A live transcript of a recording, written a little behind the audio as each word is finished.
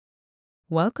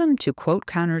Welcome to Quote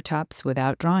Countertops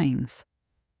without drawings.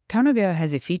 Countertops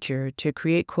has a feature to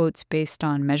create quotes based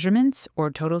on measurements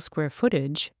or total square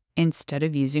footage instead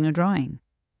of using a drawing.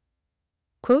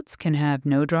 Quotes can have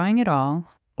no drawing at all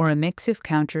or a mix of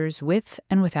counters with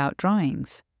and without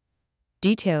drawings.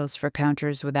 Details for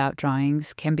counters without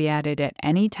drawings can be added at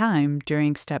any time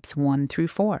during steps 1 through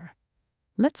 4.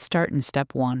 Let's start in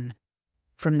step 1.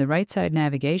 From the right side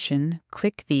navigation,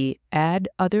 click the Add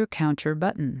Other Counter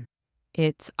button.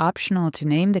 It's optional to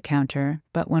name the counter,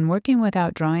 but when working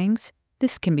without drawings,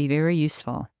 this can be very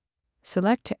useful.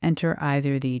 Select to enter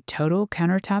either the total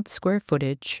countertop square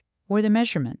footage or the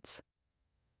measurements.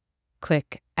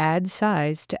 Click Add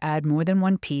Size to add more than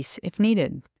one piece if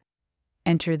needed.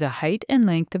 Enter the height and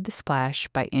length of the splash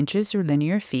by inches or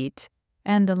linear feet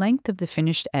and the length of the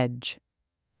finished edge.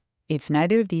 If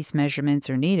neither of these measurements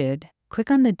are needed,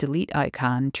 click on the Delete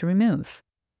icon to remove.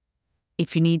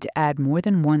 If you need to add more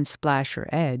than one splash or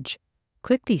edge,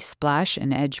 click the Splash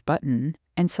and Edge button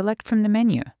and select from the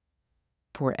menu.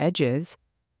 For edges,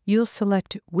 you'll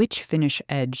select which finish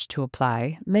edge to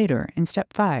apply later in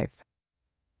step 5.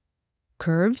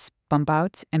 Curves, bump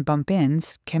outs, and bump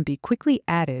ins can be quickly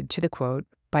added to the quote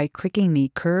by clicking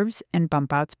the Curves and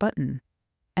Bump Outs button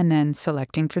and then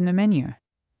selecting from the menu.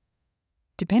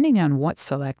 Depending on what's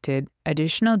selected,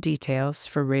 additional details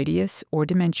for radius or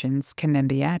dimensions can then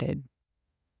be added.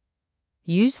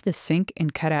 Use the Sync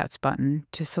and Cutouts button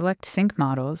to select sync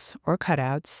models or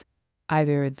cutouts,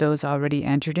 either those already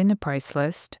entered in the price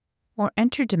list, or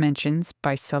enter dimensions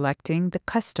by selecting the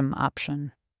Custom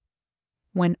option.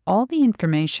 When all the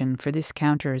information for this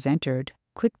counter is entered,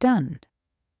 click Done.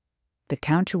 The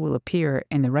counter will appear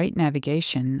in the right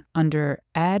navigation under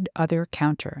Add Other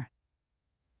Counter.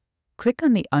 Click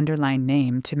on the underlined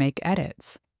name to make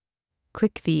edits.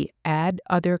 Click the Add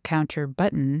Other Counter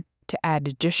button to add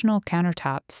additional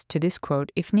countertops to this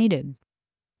quote if needed.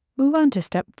 Move on to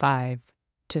step 5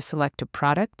 to select a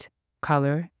product,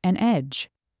 color, and edge.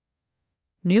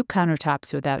 New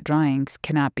countertops without drawings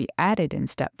cannot be added in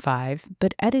step 5,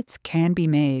 but edits can be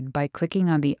made by clicking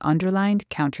on the underlined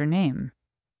counter name.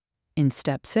 In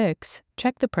step 6,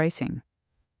 check the pricing.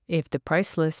 If the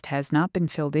price list has not been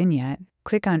filled in yet,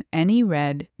 click on any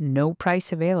red No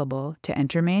Price Available to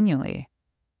enter manually.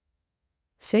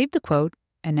 Save the quote,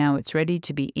 and now it's ready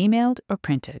to be emailed or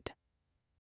printed.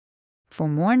 For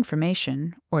more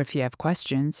information, or if you have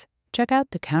questions, check out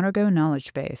the Countergo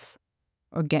Knowledge Base,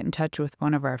 or get in touch with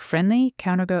one of our friendly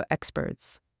Countergo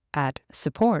experts at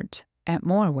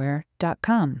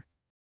support@moraware.com.